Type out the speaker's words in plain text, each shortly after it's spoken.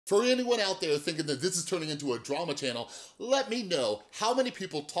For anyone out there thinking that this is turning into a drama channel, let me know how many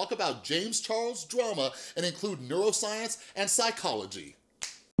people talk about James Charles drama and include neuroscience and psychology.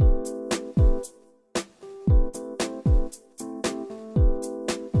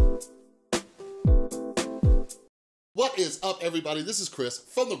 What is up, everybody? This is Chris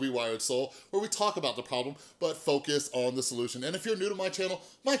from The Rewired Soul, where we talk about the problem, but focus on the solution. And if you're new to my channel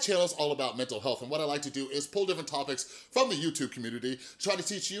is all about mental health. And what I like to do is pull different topics from the YouTube community to try to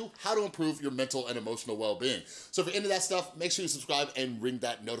teach you how to improve your mental and emotional well-being. So if you're into that stuff, make sure you subscribe and ring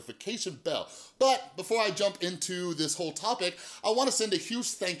that notification bell. But before I jump into this whole topic, I want to send a huge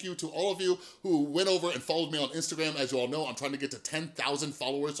thank you to all of you who went over and followed me on Instagram. As you all know, I'm trying to get to 10,000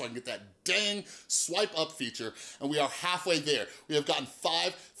 followers so I can get that dang swipe up feature, and we are halfway there. We have gotten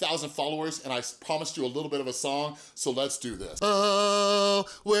 5,000 followers, and I promised you a little bit of a song, so let's do this. Oh,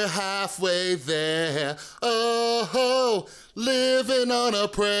 we're halfway there. Oh, living on a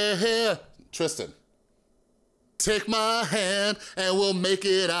prayer. Tristan, take my hand and we'll make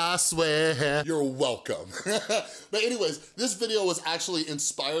it, I swear. You're welcome. But anyways, this video was actually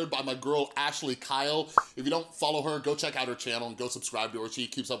inspired by my girl, Ashley Kyle. If you don't follow her, go check out her channel and go subscribe to her. She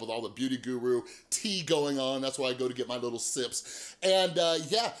keeps up with all the beauty guru tea going on. That's where I go to get my little sips. And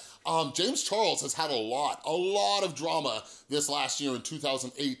James Charles has had a lot of drama this last year in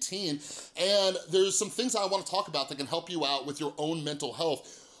 2018. And there's some things I want to talk about that can help you out with your own mental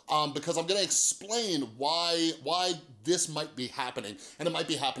health. Because I'm gonna explain why this might be happening, and it might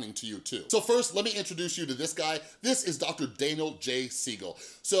be happening to you too. So first, let me introduce you to this guy. This is Dr. Daniel J. Siegel.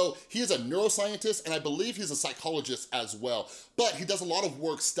 So he is a neuroscientist, and I believe he's a psychologist as well, but he does a lot of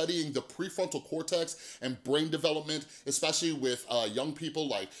work studying the prefrontal cortex and brain development, especially with young people,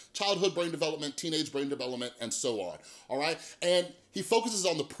 like childhood brain development, teenage brain development, and so on, all right? And he focuses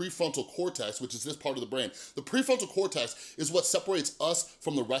on the prefrontal cortex, which is this part of the brain. The prefrontal cortex is what separates us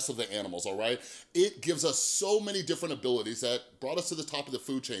from the rest of the animals, all right? It gives us so many different abilities that brought us to the top of the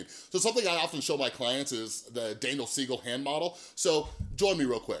food chain. So something I often show my clients is the Daniel Siegel hand model. So join me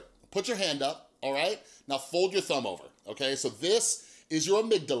real quick. Put your hand up, all right? Now fold your thumb over, okay? So this is your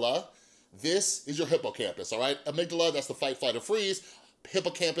amygdala. This is your hippocampus, all right? Amygdala, that's the fight, flight, or freeze.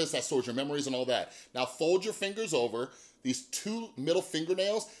 Hippocampus, that stores your memories and all that. Now fold your fingers over. These two middle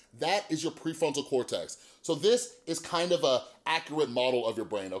fingernails, that is your prefrontal cortex. So this is kind of a accurate model of your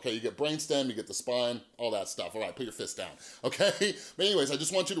brain, okay? You get brainstem, you get the spine, all that stuff. All right, put your fist down, okay? But anyways, I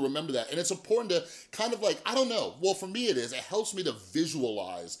just want you to remember that. And it's important to kind of like, I don't know, well, for me it is, it helps me to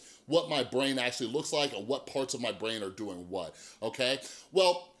visualize what my brain actually looks like and what parts of my brain are doing what, okay?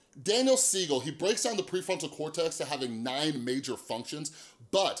 Well, Daniel Siegel, he breaks down the prefrontal cortex to having 9 major functions,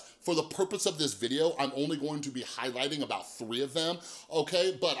 but for the purpose of this video, I'm only going to be highlighting about 3 of them,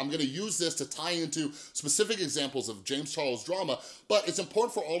 okay? But I'm gonna use this to tie into specific examples of James Charles drama, but it's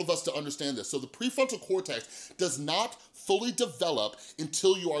important for all of us to understand this. So the prefrontal cortex does not fully develop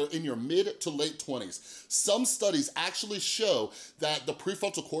until you are in your mid to late 20s. Some studies actually show that the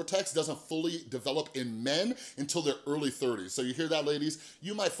prefrontal cortex doesn't fully develop in men until their early 30s. So you hear that, ladies?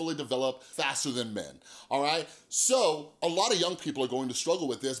 You might fully develop faster than men, all right? So a lot of young people are going to struggle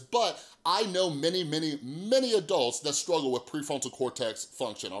with this, but I know many adults that struggle with prefrontal cortex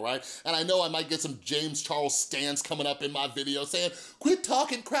function, all right? And I know I might get some James Charles stans coming up in my video saying, quit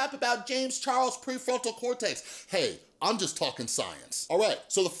talking crap about James Charles' prefrontal cortex. Hey, I'm just talking science. All right,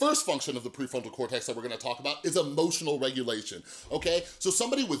 so the first function of the prefrontal cortex that we're gonna talk about is emotional regulation, okay? So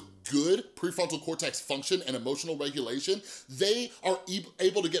somebody with good prefrontal cortex function and emotional regulation, they are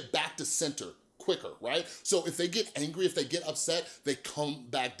able to get back to center quicker, right? So if they get angry, if they get upset, they come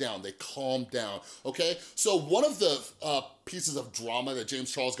back down, they calm down, okay? So one of the pieces of drama that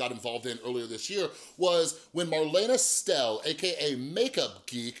James Charles got involved in earlier this year was when Marlena Stell, AKA Makeup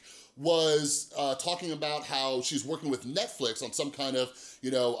Geek, was talking about how she's working with Netflix on some kind of,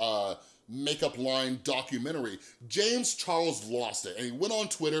 makeup line documentary. James Charles lost it, and he went on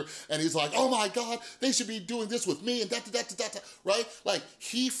Twitter and he's like, oh my God, they should be doing this with me and that, right? Like,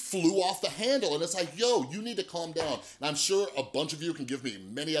 he flew off the handle, and it's like, yo, you need to calm down. And I'm sure a bunch of you can give me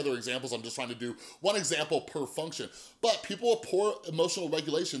many other examples. I'm just trying to do one example per function. But people with poor emotional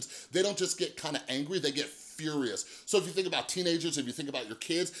regulations, they don't just get kind of angry, they get furious. So if you think about teenagers, if you think about your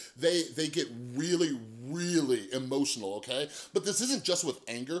kids, they get really emotional, okay? But this isn't just with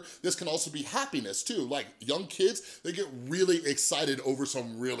anger, this can also be happiness too. Like young kids, they get really excited over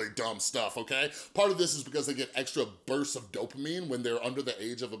some really dumb stuff, okay? Part of this is because they get extra bursts of dopamine when they're under the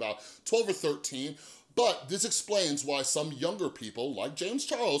age of about 12 or 13, but this explains why some younger people, like James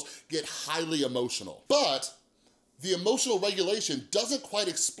Charles, get highly emotional. But the emotional regulation doesn't quite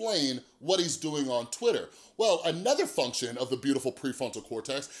explain what he's doing on Twitter. Well, another function of the beautiful prefrontal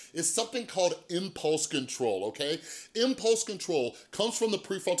cortex is something called impulse control, okay? Impulse control comes from the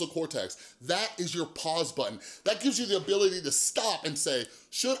prefrontal cortex. That is your pause button. That gives you the ability to stop and say,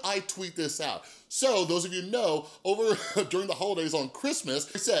 should I tweet this out? So those of you know, over during the holidays on Christmas,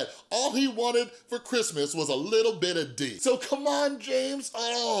 he said all he wanted for Christmas was a little bit of D. So come on, James.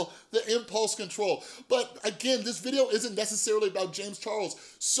 Oh, the impulse control. But again, this video isn't necessarily about James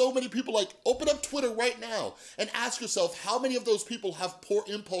Charles. So many people, like, open up Twitter right now and ask yourself how many of those people have poor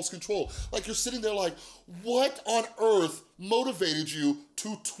impulse control. Like, you're sitting there like, what on earth motivated you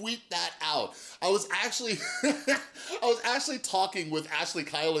to tweet that out? I was actually talking with Ashley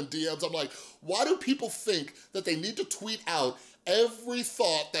Kyle in DMs. I'm like, why do people think that they need to tweet out every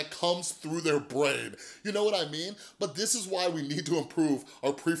thought that comes through their brain? You know what I mean? But this is why we need to improve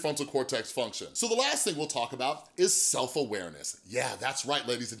our prefrontal cortex function. So the last thing we'll talk about is self-awareness. Yeah, that's right,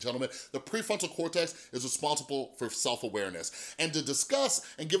 ladies and gentlemen. The prefrontal cortex is responsible for self-awareness. And to discuss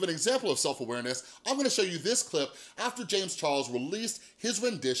and give an example of self-awareness, I'm gonna show you this clip after James Charles released his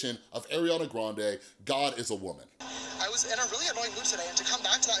rendition of Ariana Grande, God is a Woman. I was in a really annoying mood today, and to come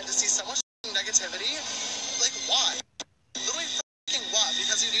back to that and to see so much negativity, like, why? Literally f***ing what?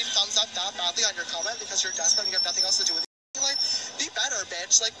 Because you need thumbs up that badly on your comment because you're desperate and you have nothing else to do with your life? Be better,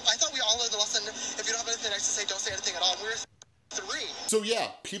 bitch. Like, I thought we all learned the lesson, if you don't have anything nice to say, don't say anything at all. We're 3. So yeah,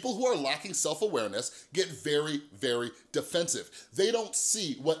 people who are lacking self-awareness get very, very defensive. They don't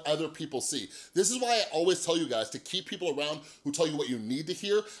see what other people see. This is why I always tell you guys to keep people around who tell you what you need to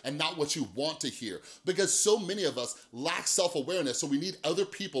hear and not what you want to hear. Because so many of us lack self-awareness, so we need other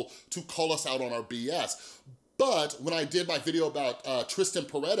people to call us out on our BS. But when I did my video about Tristan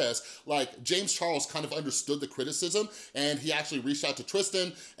Paredes, like, James Charles kind of understood the criticism, and he actually reached out to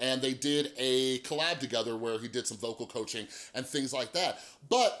Tristan and they did a collab together where he did some vocal coaching and things like that.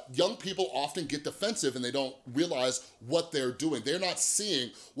 But young people often get defensive and they don't realize what they're doing. They're not seeing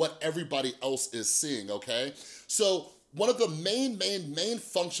what everybody else is seeing, okay? So one of the main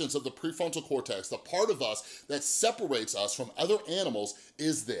functions of the prefrontal cortex, the part of us that separates us from other animals,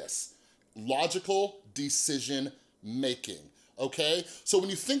 is this: logical decision making, okay? So when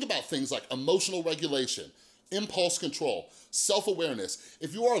you think about things like emotional regulation, impulse control, self-awareness,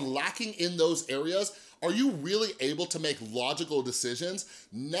 if you are lacking in those areas, are you really able to make logical decisions?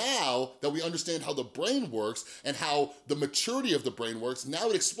 Now that we understand how the brain works and how the maturity of the brain works, now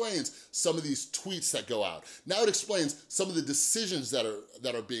it explains some of these tweets that go out. Now it explains some of the decisions that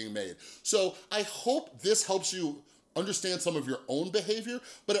are being made. So I hope this helps you understand some of your own behavior,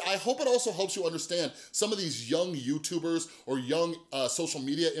 but I hope it also helps you understand some of these young YouTubers or young social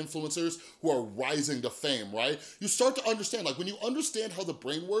media influencers who are rising to fame, right? You start to understand, like, when you understand how the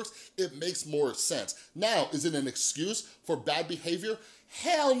brain works, it makes more sense. Now, is it an excuse for bad behavior?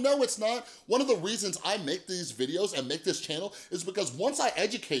 Hell no, it's not. One of the reasons I make these videos and make this channel is because once I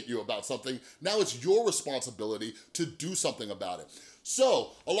educate you about something, now it's your responsibility to do something about it.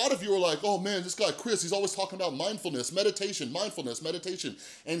 So, a lot of you are like, oh man, this guy Chris, he's always talking about mindfulness, meditation, mindfulness, meditation.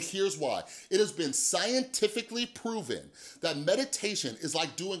 And here's why. It has been scientifically proven that meditation is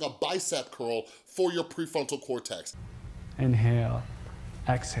like doing a bicep curl for your prefrontal cortex. Inhale,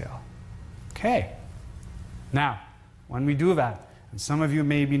 exhale. Okay. Now, when we do that, and some of you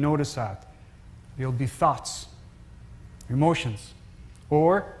maybe notice that, there'll be thoughts, emotions,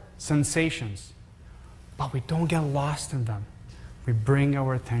 or sensations, but we don't get lost in them. We bring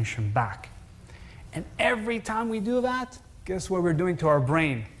our attention back. And every time we do that, guess what we're doing to our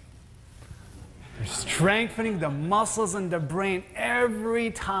brain? We're strengthening the muscles in the brain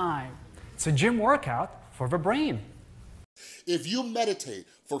every time. It's a gym workout for the brain. If you meditate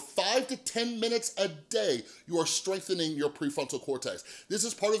for 5 to 10 minutes a day, you are strengthening your prefrontal cortex. This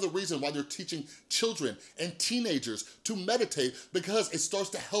is part of the reason why they're teaching children and teenagers to meditate, because it starts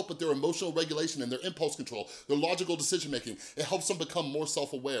to help with their emotional regulation and their impulse control, their logical decision making. It helps them become more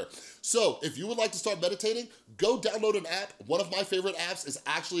self-aware. So if you would like to start meditating, go download an app. One of my favorite apps is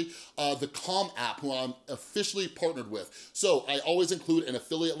actually the Calm app, who I'm officially partnered with. So I always include an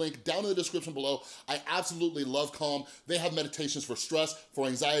affiliate link down in the description below. I absolutely love Calm. They have meditations for stress, for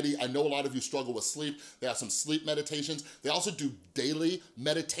anxiety. I know a lot of you struggle with sleep. They have some sleep meditations. They also do daily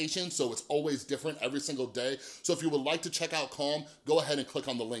meditation, so it's always different every single day. So if you would like to check out Calm, go ahead and click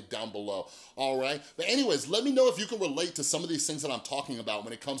on the link down below, all right? But anyways, let me know if you can relate to some of these things that I'm talking about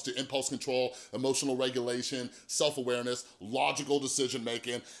when it comes to impulse control, emotional regulation, self-awareness, logical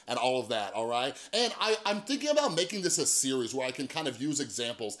decision-making, and all of that, all right? And I'm thinking about making this a series where I can kind of use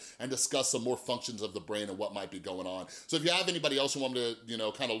examples and discuss some more functions of the brain and what might be going on. So if you have anybody else who want me to,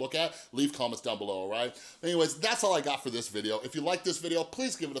 know, kind of look at, leave comments down below, all right? Anyways, that's all I got for this video. If you like this video,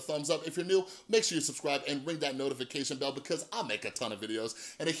 please give it a thumbs up. If you're new, make sure you subscribe and ring that notification bell because I make a ton of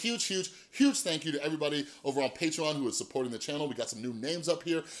videos. And a huge, huge, huge thank you to everybody over on Patreon who is supporting the channel. We got some new names up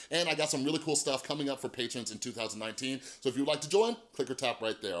here, and I got some really cool stuff coming up for patrons in 2019. So if you'd like to join, click or tap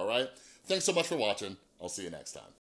right there, all right? Thanks so much for watching. I'll see you next time.